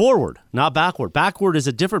 You look forward, not backward. Backward is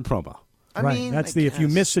a different promo. I right. mean, That's if you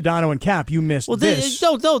miss Sedano and Cap, you missed this.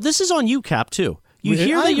 No, this is on you, Cap, too. You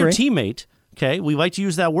hear I that your agree. teammate, okay, we like to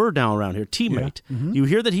use that word now around here, teammate. Yeah. Mm-hmm. You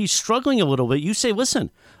hear that he's struggling a little bit. You say,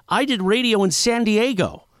 listen, I did radio in San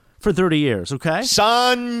Diego for 30 years, okay?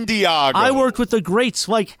 San Diego. I worked with the greats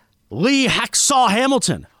like Lee Hacksaw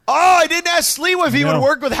Hamilton. Oh, I didn't ask Sliwa if he would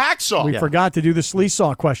work with Hacksaw. We forgot to do the Slee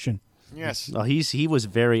Saw question. Yes. No, he was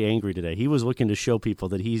very angry today. He was looking to show people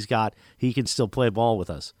that he can still play ball with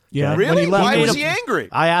us. Yeah. Really? When he left, Why he was made he angry?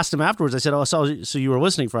 I asked him afterwards. I said, "Oh, so you were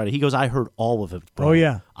listening Friday?" He goes, "I heard all of it, bro." Oh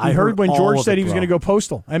yeah, I heard when all George of said it, he was bro. going to go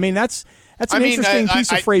postal. I mean, that's an interesting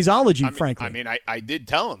piece of phraseology, frankly. I mean, I did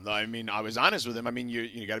tell him though. I mean, I was honest with him. I mean,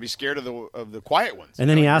 you got to be scared of the quiet ones. And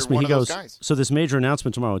then he You're asked me, one he of those goes, guys. "So this major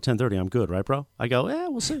announcement tomorrow at 10:30, I'm good, right, bro?" I go, "Yeah,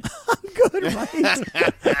 we'll see." Good,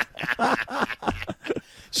 right?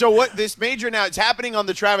 So what this major now? It's happening on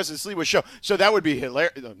the Travis and Sliwa show. So that would be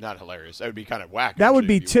hilarious. Not hilarious. That would be kind of whack. That would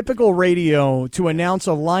actually, be typical radio to announce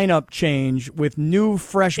a lineup change with new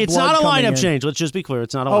fresh It's blood not a coming lineup in. change. Let's just be clear.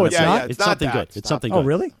 It's not a Oh, lineup it's change. not? It's It's not something that. good. It's It's not something Oh, good.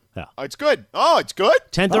 really? Yeah. Oh, it's good. Oh, it's good.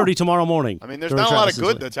 10:30 tomorrow morning. I mean, there's during not a lot of Travis good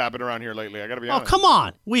and Sliwa. that's happened around here lately. I got to be Oh, honest. come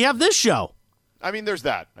on. We have this show. I mean, there's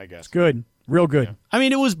that. I guess. Good, real good. I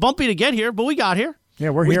mean, it was bumpy to get here, but we got here.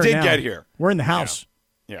 Yeah, we're We here did now. get here. We're in the house.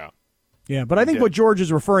 Yeah. Yeah, but I think did. what George is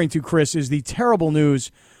referring to, Chris, is the terrible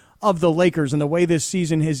news of the Lakers and the way this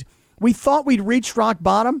season has. We thought we'd reached rock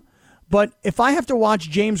bottom, but if I have to watch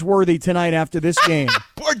James Worthy tonight after this game,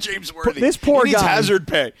 Poor James Worthy. This poor he needs guy. hazard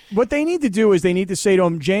pay. what they need to do is they need to say to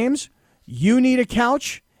him, James, you need a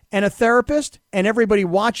couch and a therapist, and everybody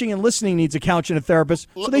watching and listening needs a couch and a therapist.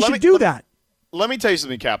 So they should do that. Let me tell you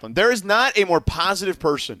something, Kaplan. There is not a more positive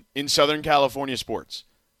person in Southern California sports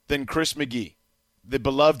than Chris McGee, the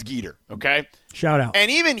beloved Geeter, okay? Shout out. And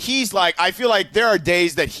even he's like, I feel like there are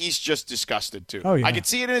days that he's just disgusted too. Oh, yeah. I can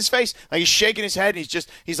see it in his face. Like he's shaking his head and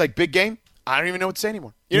he's like, big game? I don't even know what to say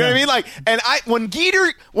anymore. You know what I mean? Like, and when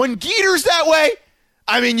Geeter's that way,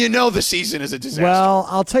 I mean, the season is a disaster. Well,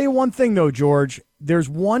 I'll tell you one thing, though, George. There's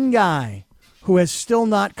one guy who has still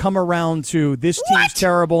not come around to this team's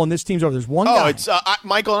terrible and this team's over. There's one guy. Oh, it's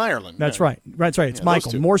Michael in Ireland. That's right. That's right. It's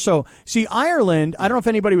Michael. More so. See, Ireland, I don't know if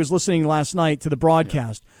anybody was listening last night to the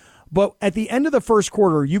broadcast, but at the end of the first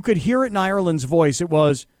quarter, you could hear it in Ireland's voice. It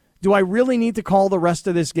was, do I really need to call the rest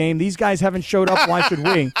of this game? These guys haven't showed up. Why should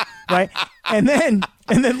we? Right? And then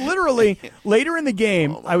literally later in the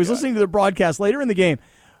game, I was listening to the broadcast later in the game,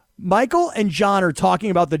 Michael and John are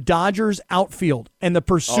talking about the Dodgers outfield and the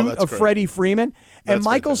pursuit of Freddie Freeman. And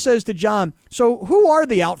Michael says to John, so who are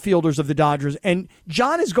the outfielders of the Dodgers? And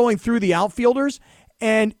John is going through the outfielders.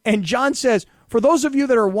 And John says, for those of you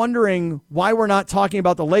that are wondering why we're not talking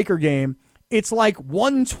about the Laker game, it's like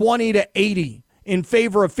 120-80 in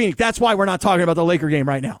favor of Phoenix. That's why we're not talking about the Laker game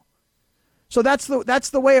right now. So that's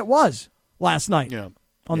the way it was last night. Yeah.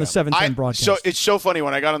 On the 710 broadcast. So it's so funny.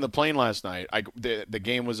 When I got on the plane last night, the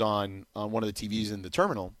game was on one of the TVs in the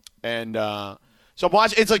terminal, and so I'm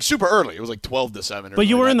watching. It's like super early. It was like 12-7. But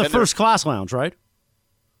you were in the first class lounge, right?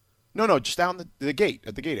 No, just down the gate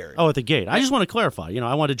at the gate area. Oh, at the gate. I just want to clarify.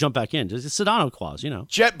 I want to jump back in. It's a Sedano clause.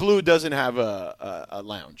 JetBlue doesn't have a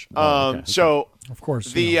lounge. Okay. So of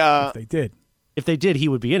course, if they did. If they did, he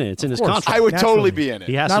would be in it. It's in his contract. I would totally be in it.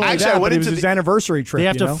 He has Not to. only that, but it was his anniversary trip. They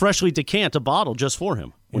have to freshly decant a bottle just for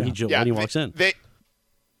him when he walks in.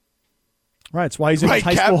 Right, that's why he's in his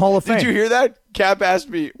high school Hall of Fame. Did you hear that? Cap asked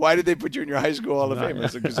me, why did they put you in your high school Hall of Fame? I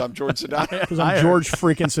said, because I'm George Sedano. Because I'm George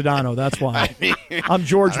freaking Sedano. That's why. I'm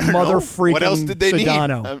George mother freaking what else did they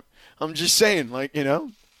Sedano. Need? I'm just saying,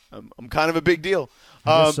 I'm kind of a big deal.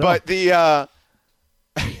 So. But the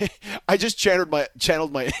I just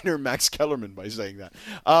channeled my inner Max Kellerman by saying that.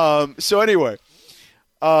 So anyway,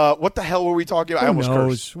 what the hell were we talking about? Who I almost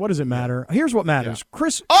knows? cursed. What does it matter? Here's what matters.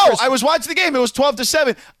 Chris. I was watching the game. It was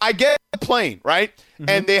 12-7. I get the plane, right? Mm-hmm.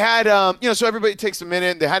 And they had, so everybody takes a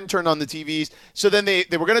minute. They hadn't turned on the TVs. So then they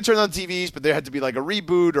were going to turn on the TVs, but there had to be like a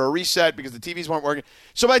reboot or a reset because the TVs weren't working.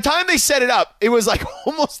 So by the time they set it up, it was like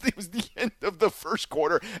it was the end of the first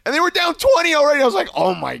quarter. And they were down 20 already. I was like,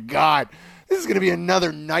 oh, my God. This is going to be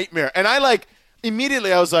another nightmare. And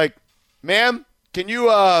immediately I was like, ma'am, can you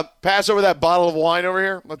pass over that bottle of wine over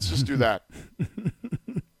here? Let's just do that.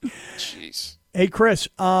 Jeez. Hey, Chris.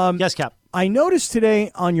 Yes, Cap. I noticed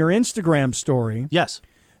today on your Instagram story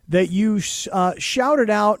that you shouted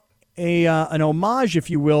out an homage, if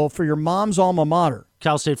you will, for your mom's alma mater.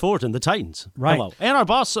 Cal State Fullerton, the Titans. Right. Hello. And our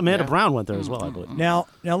boss, Amanda Brown, went there as well, I believe. Now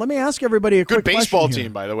let me ask everybody a quick question. Good baseball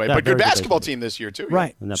team, by the way, but good basketball team this year, too.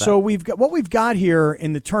 Right. So what we've got here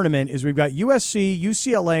in the tournament is we've got USC,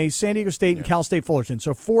 UCLA, San Diego State, and Cal State Fullerton.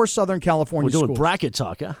 So 4 Southern California schools. We're doing bracket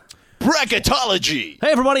talk, huh? Bracketology.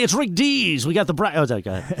 Hey, everybody, it's Rick Dees. We got the bracket. Oh, sorry,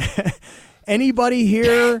 go ahead. Anybody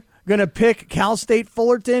here going to pick Cal State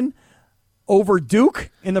Fullerton over Duke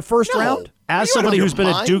in the first round? As somebody who's been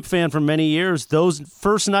a Duke fan for many years, those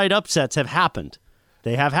first night upsets have happened.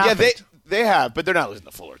 They have happened. Yeah, they have, but they're not losing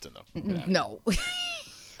to Fullerton, though. No.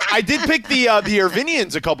 I did pick the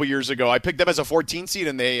Irvinians a couple years ago. I picked them as a 14 seed,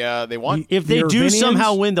 and they won. If they do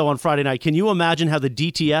somehow win, though, on Friday night, can you imagine how the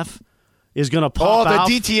DTF is going to pop out? Oh,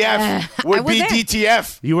 the DTF would be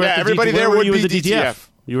DTF. You were at the everybody there would be DTF.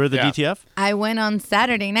 You were at the DTF? I went on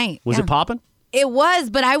Saturday night. Was it popping? It was,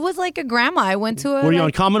 but I was like a grandma. I went to a... Were you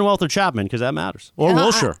on Commonwealth or Chapman? Because that matters. Or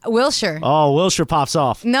Wilshire. Wilshire. Oh, Wilshire pops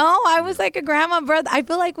off. No, I was like a grandma, brother. I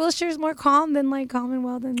feel like Wilshire's more calm than like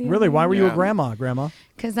Commonwealth. And really? Why were you a grandma?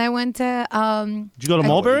 Because I went to... Did you go to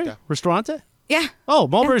Mulberry? Restaurante? Yeah. Oh,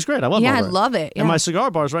 Mulberry's great. I love Mulberry. Yeah, I love it. Yeah. And my cigar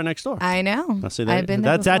bar's right next door. I know. I've been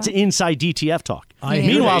there that's inside DTF talk.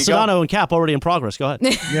 Meanwhile, Sedano and Cap already in progress. Go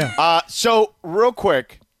ahead. Yeah. So, real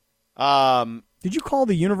quick... Did you call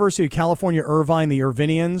the University of California Irvine the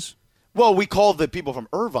Irvinians? Well, we call the people from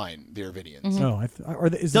Irvine the Irvinians.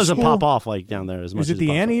 Mm-hmm. It doesn't pop off like down there as much. Is it the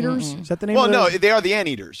Anteaters? Mm-hmm. Is that the name? Well, of no, they are the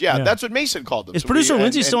Anteaters. Yeah, that's what Mason called them. Is producer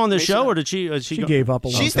Lindsay still on this show, or did she? She gave up a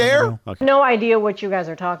long She's time there. ago. Okay. No idea what you guys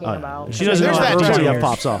are talking about. She doesn't know how DTF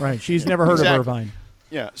pops off. Right. She's never heard of Irvine.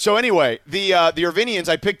 Yeah. So anyway, the Irvinians,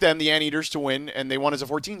 I picked them, the Anteaters, to win, and they won as a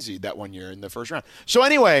 14 seed that one year in the first round. So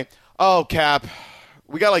anyway, Cap,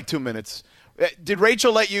 we got like 2 minutes. Did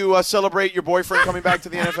Rachel let you celebrate your boyfriend coming back to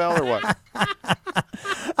the NFL or what?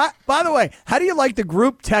 By the way, how do you like the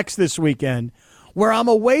group text this weekend where I'm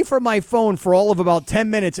away from my phone for all of about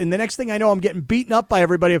 10 minutes, and the next thing I know, I'm getting beaten up by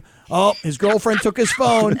everybody. Oh, his girlfriend took his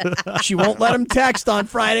phone. She won't let him text on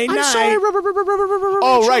Friday night. I'm sorry.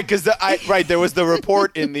 No, right, because there was the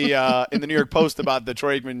report in the New York Post about the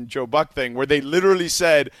Troy Aikman Joe Buck thing, where they literally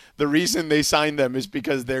said the reason they signed them is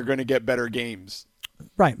because they're going to get better games.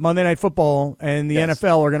 Right, Monday Night Football and the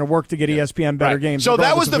NFL are going to work to get ESPN better games. So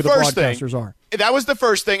that was the first thing. Are. That was the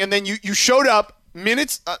first thing, and then you showed up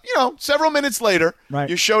minutes, several minutes later. Right.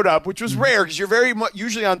 You showed up, which was rare because you're very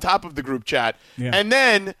usually on top of the group chat. Yeah. And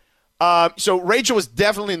then, so Rachel was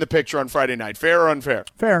definitely in the picture on Friday night. Fair or unfair?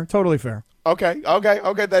 Fair, totally fair. Okay.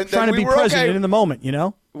 Then Trying to we be were present okay. in the moment, you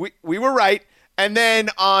know. We were right. And then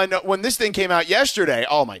when this thing came out yesterday,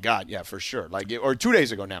 oh my God, yeah, for sure. Or 2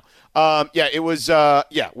 days ago now. It was.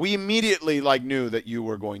 We immediately knew that you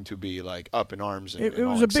were going to be up in arms. And, It and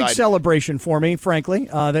was all a big excited. celebration for me, frankly.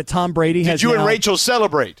 That Tom Brady has. Did you now, and Rachel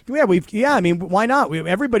celebrate? Yeah, I mean, why not?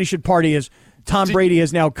 Everybody should party as Tom Brady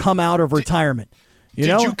has now come out of retirement.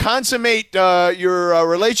 Did you consummate your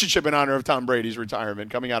relationship in honor of Tom Brady's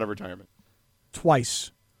coming out of retirement?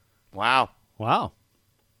 Twice. Wow.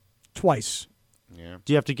 Twice. Yeah.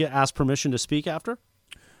 Do you have to ask permission to speak after?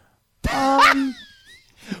 Why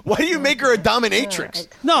do you make her a dominatrix?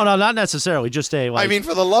 No, not necessarily. Just a. I mean,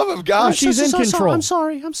 for the love of God. No, she's in control. I'm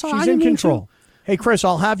sorry. She's I in didn't mean control. Hey, Chris,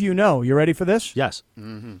 I'll have you know. You ready for this? Yes.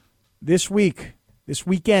 Mm-hmm. This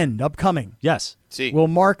weekend, upcoming. Yes. See. Will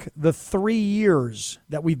mark the 3 years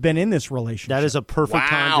that we've been in this relationship. That is a perfect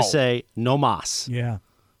time to say no mas. Yeah.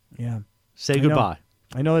 Say goodbye.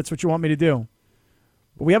 I know that's what you want me to do.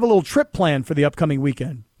 But we have a little trip planned for the upcoming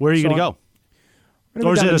weekend. Where are you going to go?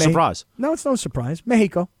 Or is it a surprise? No, it's no surprise.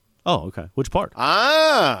 Mexico. Oh, okay. Which part?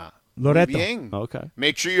 Loreto. Bien. Okay.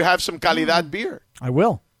 Make sure you have some calidad beer. I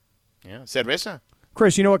will. Yeah, cerveza.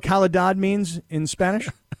 Chris, you know what calidad means in Spanish?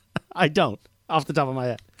 I don't, off the top of my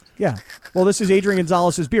head. Yeah. Well, this is Adrian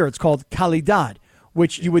Gonzalez's beer. It's called calidad,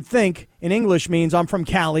 which you would think in English means I'm from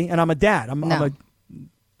Cali and I'm a dad.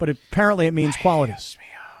 But apparently it means quality.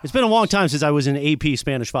 It's been a long time since I was in AP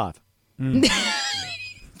Spanish 5.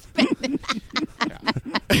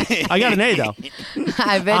 I got an A, though.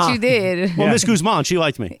 I bet you did. Well, Miss Guzman, she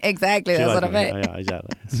liked me. Exactly. That's what I meant. Yeah,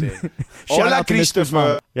 exactly. Hola, out to Mr.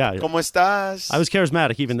 Christopher. Yeah. ¿Cómo estás? I was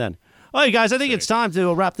charismatic even then. All right, guys, I think it's time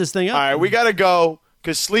to wrap this thing up. All right, we got to go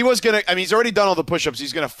because Sliwa's going to – he's already done all the push-ups.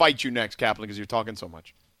 He's going to fight you next, Kaplan, because you're talking so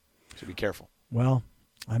much. So be careful. Well,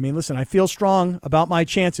 I mean, listen, I feel strong about my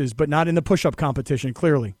chances, but not in the push-up competition,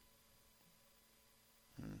 clearly.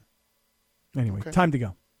 Anyway, Time to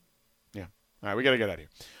go. Yeah. All right, we got to get out of here.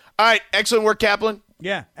 All right, excellent work, Kaplan.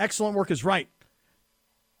 Yeah, excellent work is right.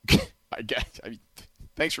 I guess.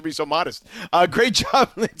 Thanks for being so modest. Great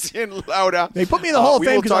job, Lindsay and Laura. They put me in the Hall of we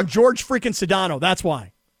Fame will because I'm George freaking Sedano. That's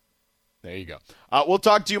why. There you go. We'll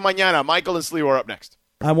talk to you mañana. Michael and Sliwa are up next.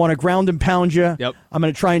 I want to ground and pound you. Yep. I'm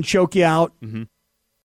going to try and choke you out. Mm-hmm.